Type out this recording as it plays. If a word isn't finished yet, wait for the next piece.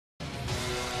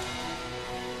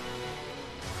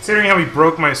Considering how he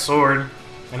broke my sword,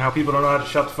 and how people don't know how to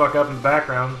shut the fuck up in the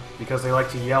background, because they like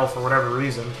to yell for whatever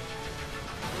reason.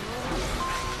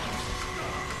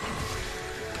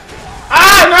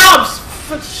 Ah,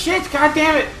 no! Shit, god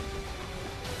damn it!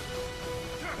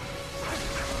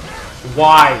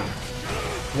 Why?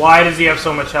 Why does he have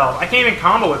so much health? I can't even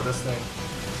combo with this thing.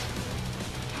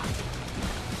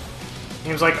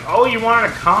 He was like, oh, you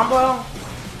wanted a combo?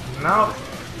 No.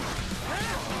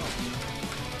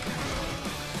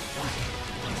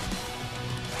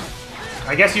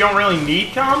 I guess you don't really need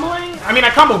comboing? I mean, I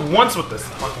comboed once with this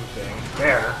fucking thing.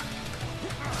 There.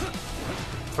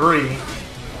 3.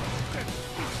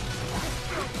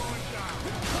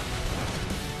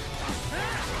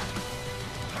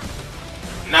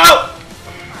 No!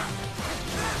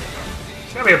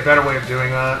 There's gotta be a better way of doing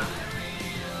that.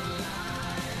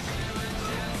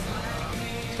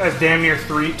 This guy's damn near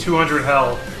 200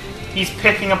 health. He's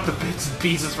picking up the bits and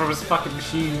pieces from his fucking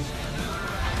machine.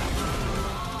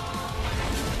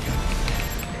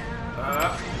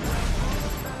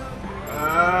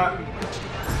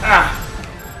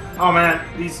 Oh man,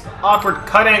 these awkward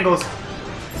cut angles.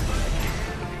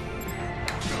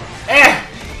 Eh!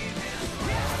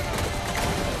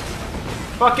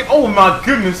 Fucking, oh my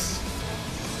goodness!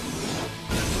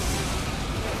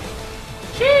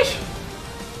 Sheesh!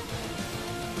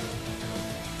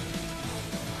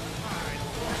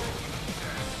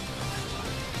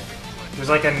 There's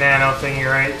like a nano thingy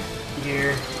right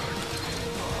here.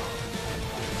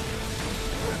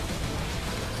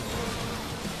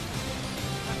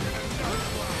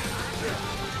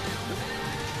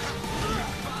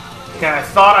 Okay, I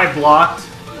thought I blocked.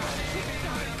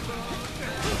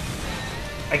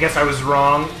 I guess I was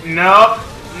wrong. Nope.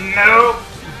 Nope.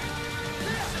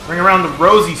 Bring around the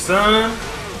rosy, son.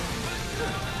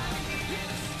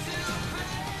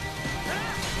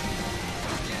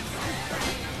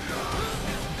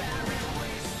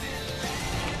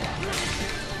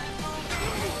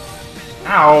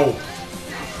 Ow.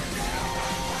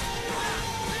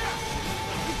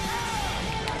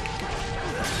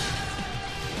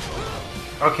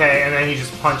 Okay, and then he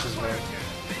just punches me.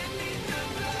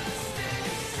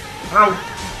 Ow!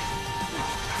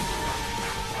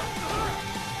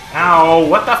 Ow!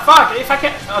 What the fuck? If I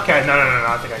can't... Okay, no,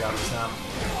 I think I got this now.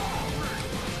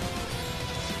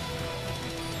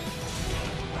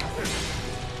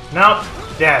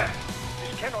 Nope. Dead.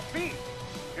 This cannot be.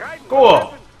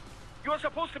 Cool. You are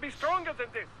supposed to be stronger than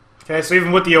this. Okay, so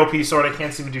even with the OP sword, I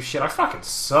can't seem to do shit. I fucking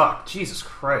suck. Jesus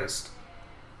Christ.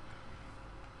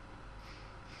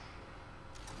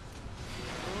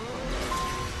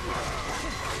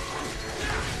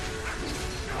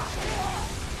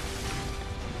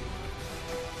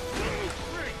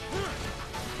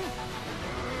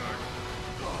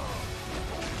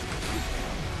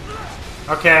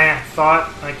 Okay, I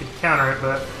thought I could counter it,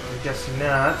 but I guess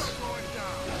not.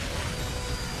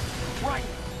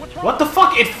 What the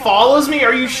fuck? It follows me?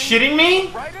 Are you shitting me?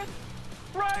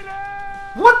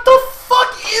 What the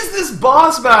fuck is this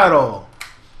boss battle?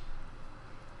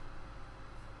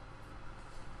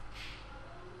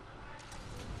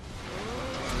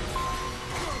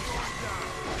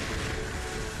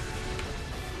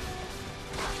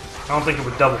 I don't think it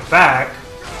would double back.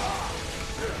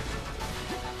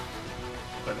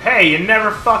 But hey, you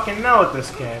never fucking know at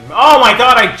this game. Oh my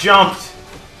god, I jumped!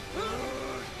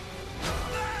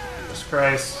 Jesus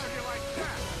Christ.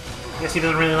 I guess he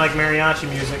doesn't really like mariachi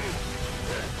music.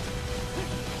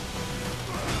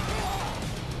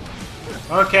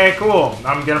 Okay, cool.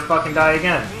 I'm gonna fucking die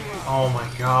again. Oh my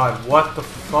god, what the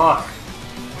fuck?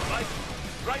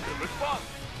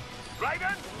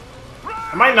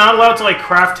 Am I not allowed to, like,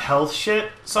 craft health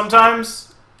shit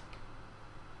sometimes?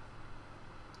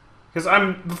 Because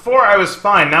before I was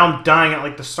fine, now I'm dying at,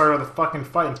 like, the start of the fucking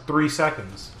fight in 3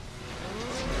 seconds.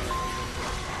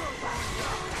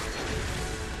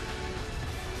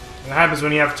 It happens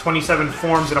when you have 27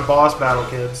 forms in a boss battle,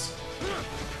 kids.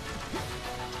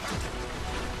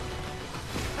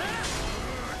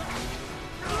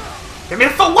 I mean,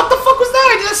 what the fuck was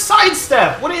that? I did a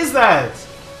sidestep! What is that?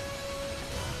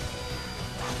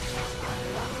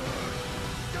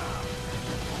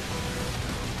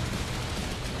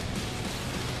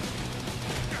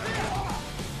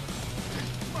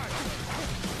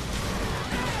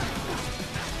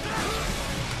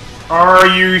 Are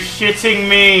you shitting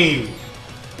me?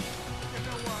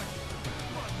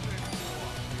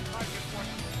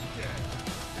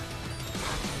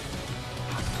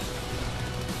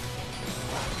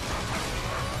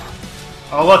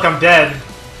 Oh look, I'm dead.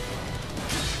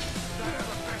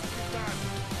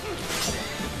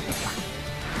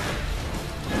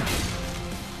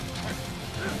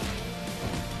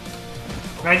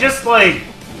 And I just like...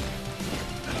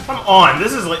 Come on,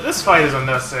 this fight is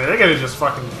unnecessary. They could have just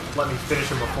fucking let me finish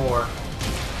him before.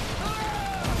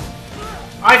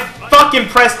 I fucking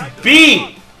pressed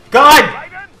B! God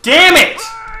damn it!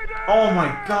 Oh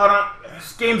my god,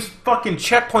 this game's fucking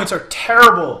checkpoints are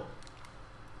terrible.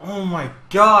 Oh my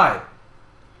god.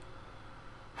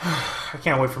 I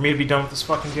can't wait for me to be done with this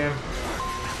fucking game.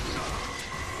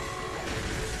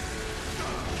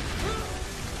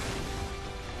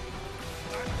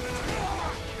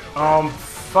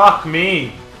 Fuck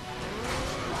me.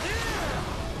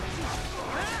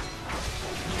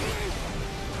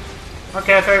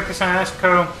 Okay, 30%, that's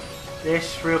cool.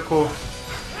 That's real cool.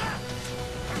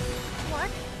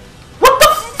 What the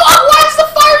fuck? Why does the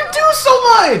fire do so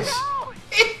much?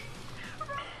 It...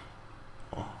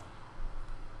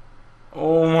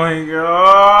 Oh my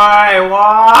god,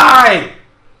 why?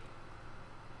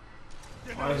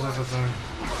 Why is this a thing?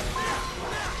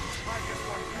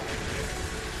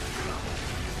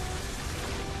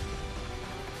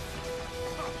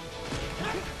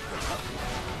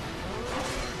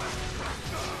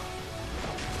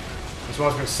 Just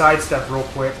wants me to sidestep real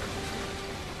quick.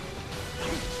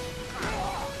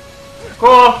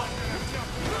 Cool!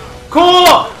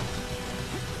 Cool!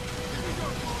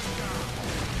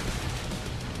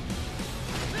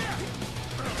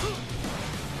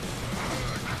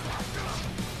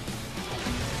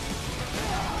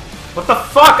 What the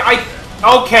fuck?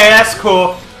 Okay, that's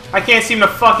cool. I can't seem to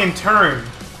fucking turn.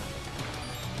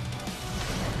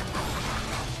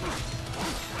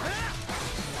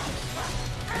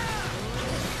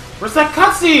 Where's that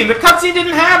cutscene? The cutscene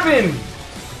didn't happen!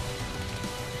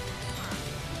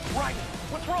 Right.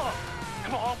 What's wrong?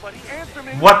 Come on, buddy, answer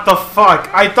me. What the fuck?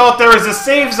 I thought there was a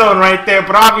save zone right there,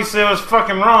 but obviously I was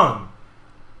fucking wrong.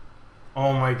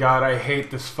 Oh my god, I hate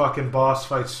this fucking boss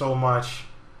fight so much.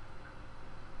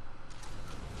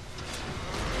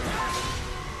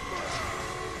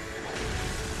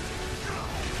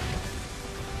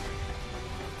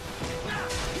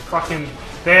 Fucking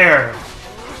there.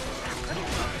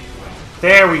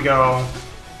 There we go.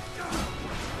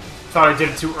 Thought I did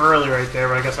it too early right there,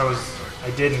 but I guess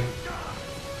I didn't.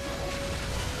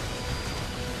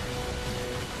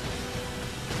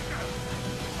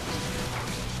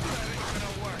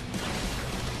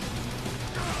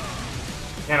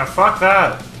 Yeah, no, fuck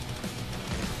that.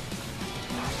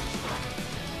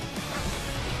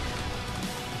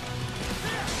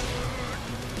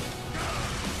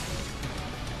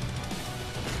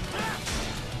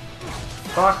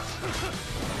 Fuck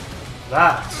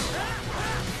that.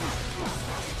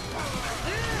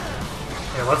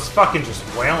 Yeah, let's fucking just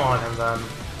wail on him then.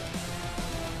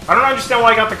 I don't understand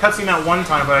why I got the cutscene that one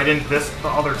time, but I didn't this the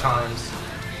other times.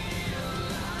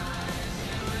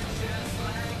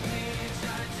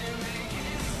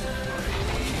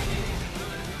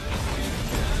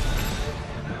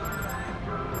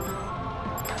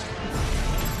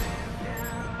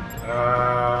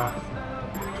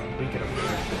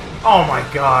 Oh my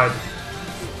god.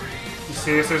 You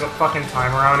serious? There's a fucking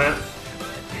timer on it?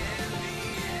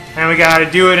 And we gotta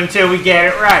do it until we get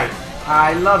it right.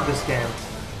 I love this game.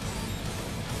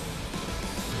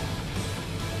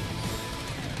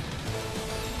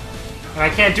 And I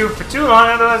can't do it for too long,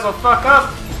 otherwise I'll fuck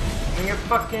up and get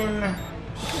fucking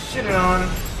shitted on.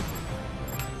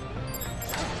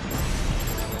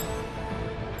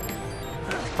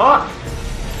 Fuck!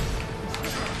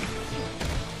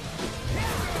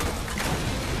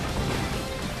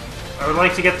 I would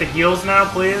like to get the heals now,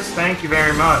 please. Thank you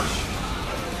very much.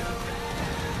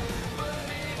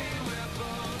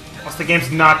 Else the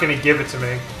game's not going to give it to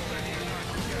me.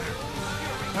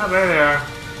 Oh, there they are.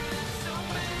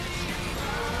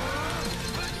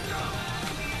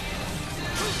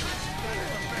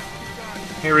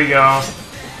 Here we go.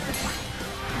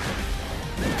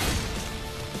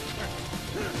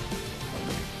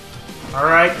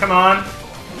 Alright, come on.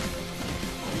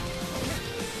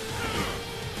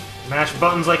 Mash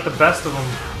buttons like the best of them.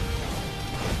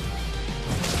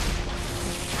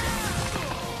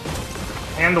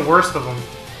 And the worst of them.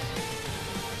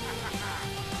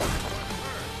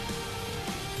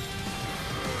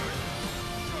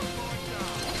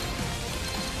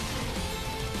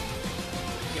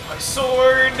 Get my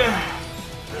sword!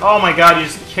 Oh my god, you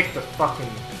just kicked the fucking...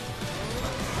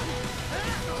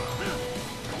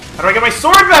 How do I get my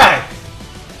sword back?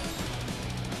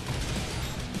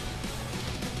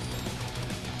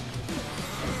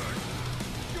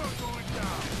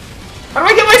 How do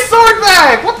I get my sword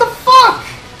back? What the fuck?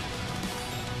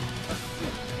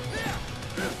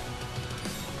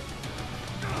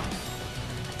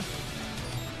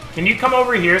 Can you come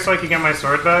over here so I can get my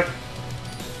sword back?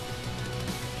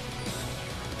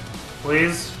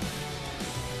 Please?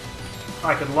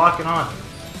 I could lock it on.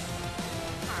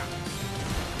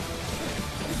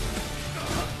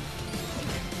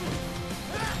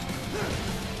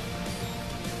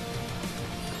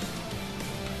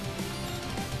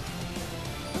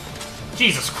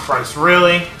 Jesus Christ,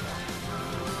 really?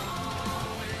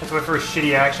 Let's wait for a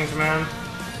shitty action command.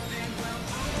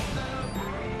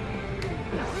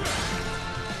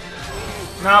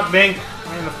 No, Bink.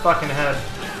 Right in the fucking head.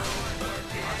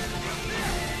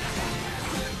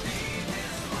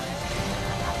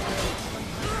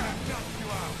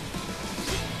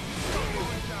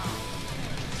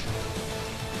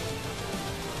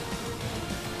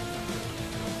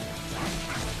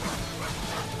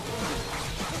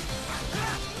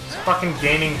 It's fucking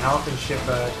gaining health and shit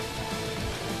back.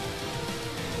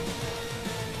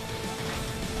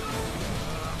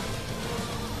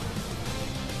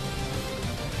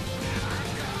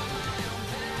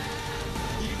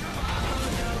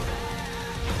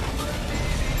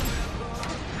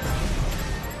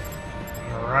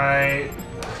 Alright.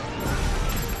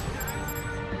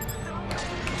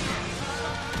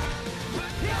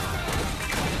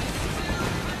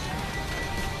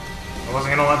 I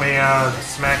wasn't gonna let me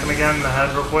smack him again in the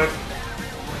head real quick.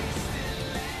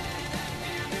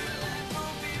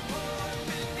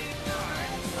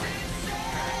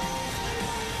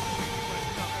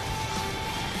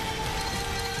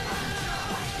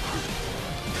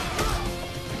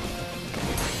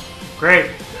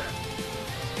 Great.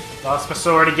 Lost my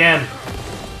sword again.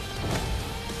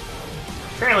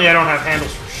 Apparently I don't have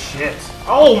handles for shit.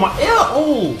 Oh my... Ew,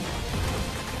 oh! I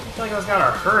feel like I was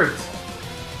gonna hurt.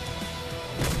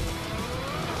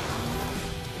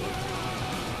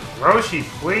 Roshi,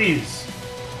 please.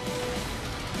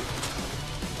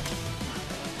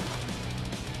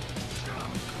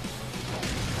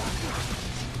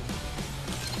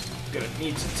 Gonna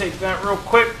need to take that real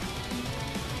quick.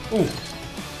 Ooh.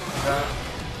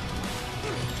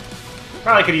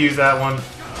 Probably could have used that one.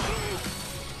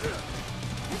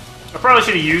 I probably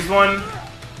should have used one.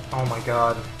 Oh my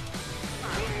god.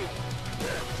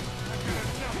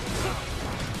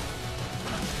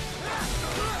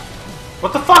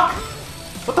 What the fuck?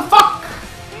 What the fuck?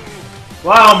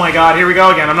 Well, oh my god, here we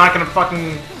go again. I'm not gonna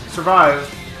fucking survive.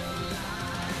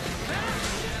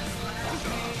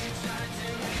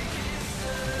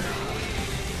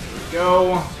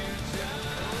 Go.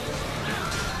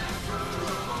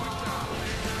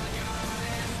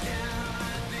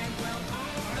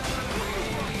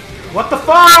 What the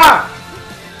fuck?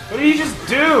 What did he just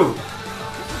do?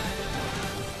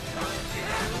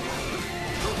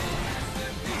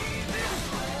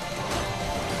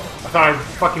 I thought I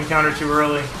fucking countered too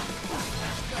early.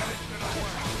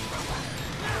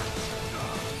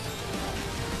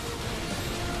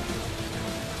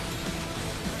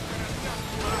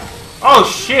 Oh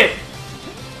shit!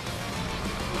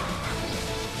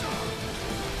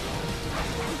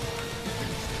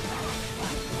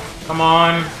 Come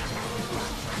on.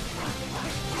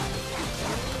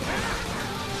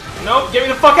 Nope, get me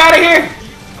the fuck out of here!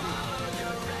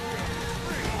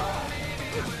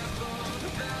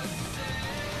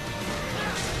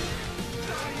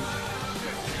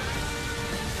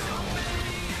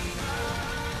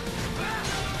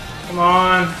 Come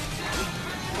on.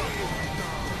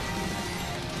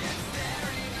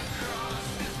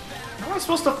 How am I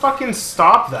supposed to fucking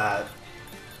stop that?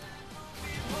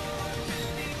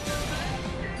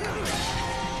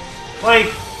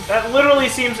 Like, that literally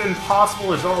seems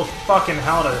impossible as all fucking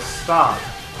hell to stop.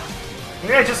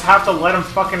 Maybe I just have to let him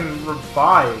fucking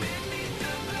revive.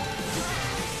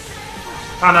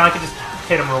 Oh no, I could just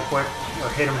hit him real quick. Or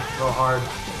hit him real hard.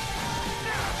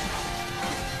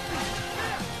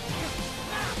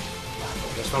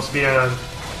 There's supposed to be a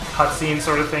cutscene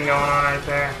sort of thing going on right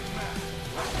there.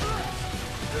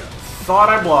 Thought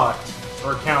I blocked.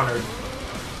 Or countered.